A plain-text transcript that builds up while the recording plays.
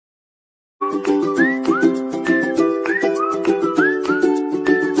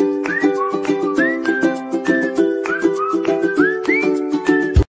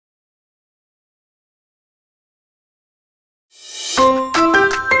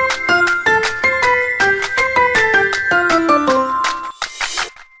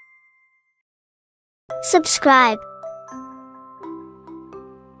Subscribe.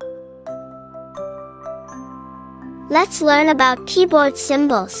 Let's learn about keyboard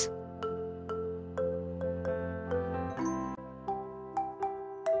symbols.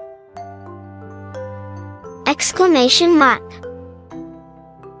 Exclamation mark.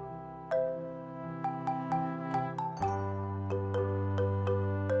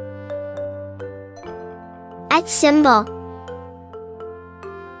 @ symbol.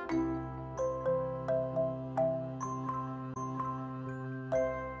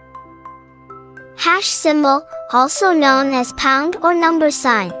 Hash symbol, also known as pound or number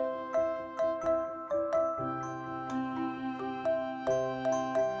sign.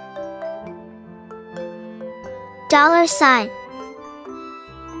 Dollar sign.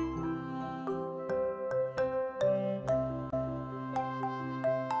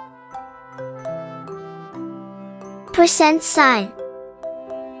 Percent sign.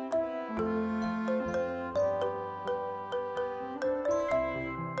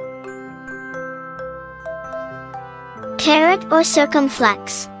 Caret or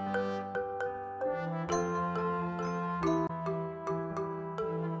circumflex.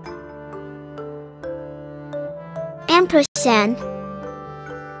 Ampersand.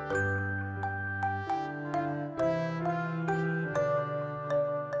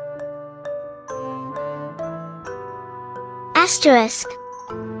 Asterisk.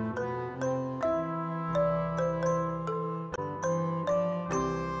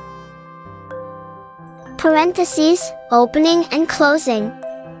 Parentheses, opening and closing.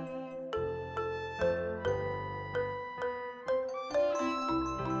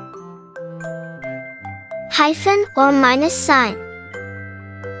 Hyphen or minus sign.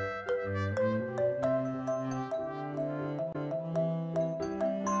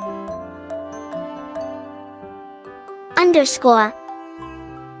 Underscore.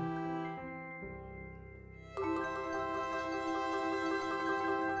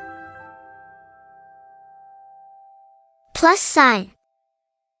 Plus sign.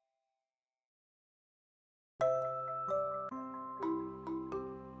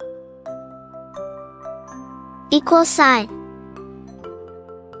 Equal sign.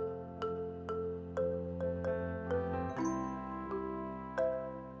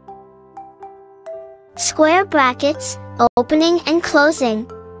 Square brackets, opening and closing.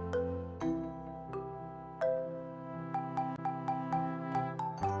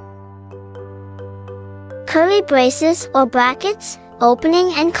 Curly braces or brackets,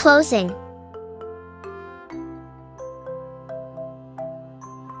 opening and closing.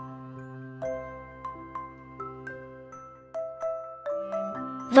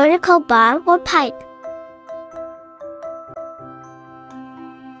 Vertical bar or pipe.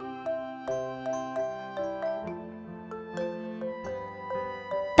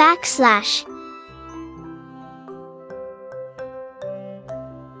 Backslash.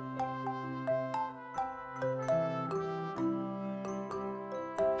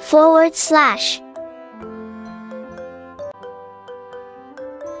 Forward slash.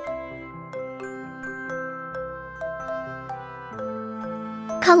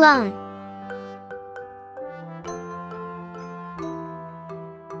 Colon.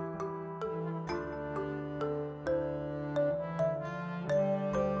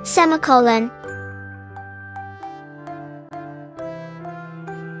 Semicolon.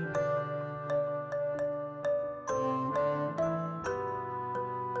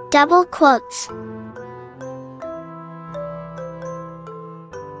 Double quotes.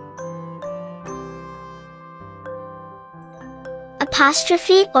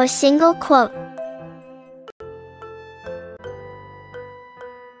 Apostrophe or single quote.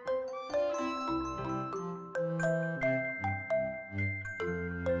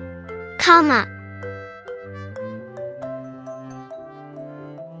 Comma.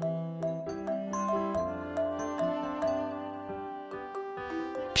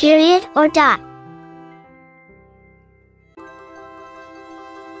 Period or dot.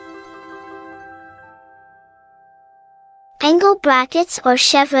 Angle brackets or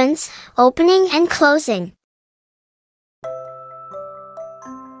chevrons, opening and closing.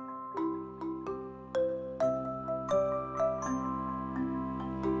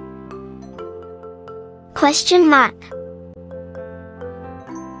 Question mark.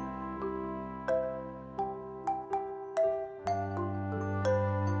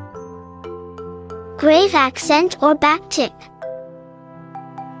 grave accent or backtick.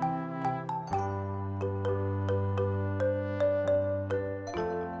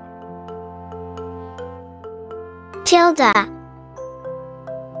 Tilde.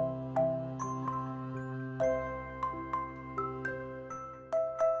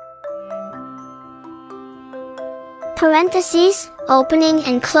 Parentheses, opening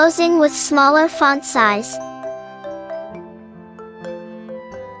and closing with smaller font size.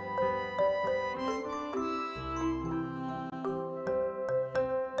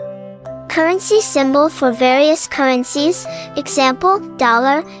 Currency symbol for various currencies, example,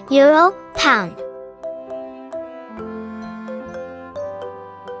 dollar, euro, pound.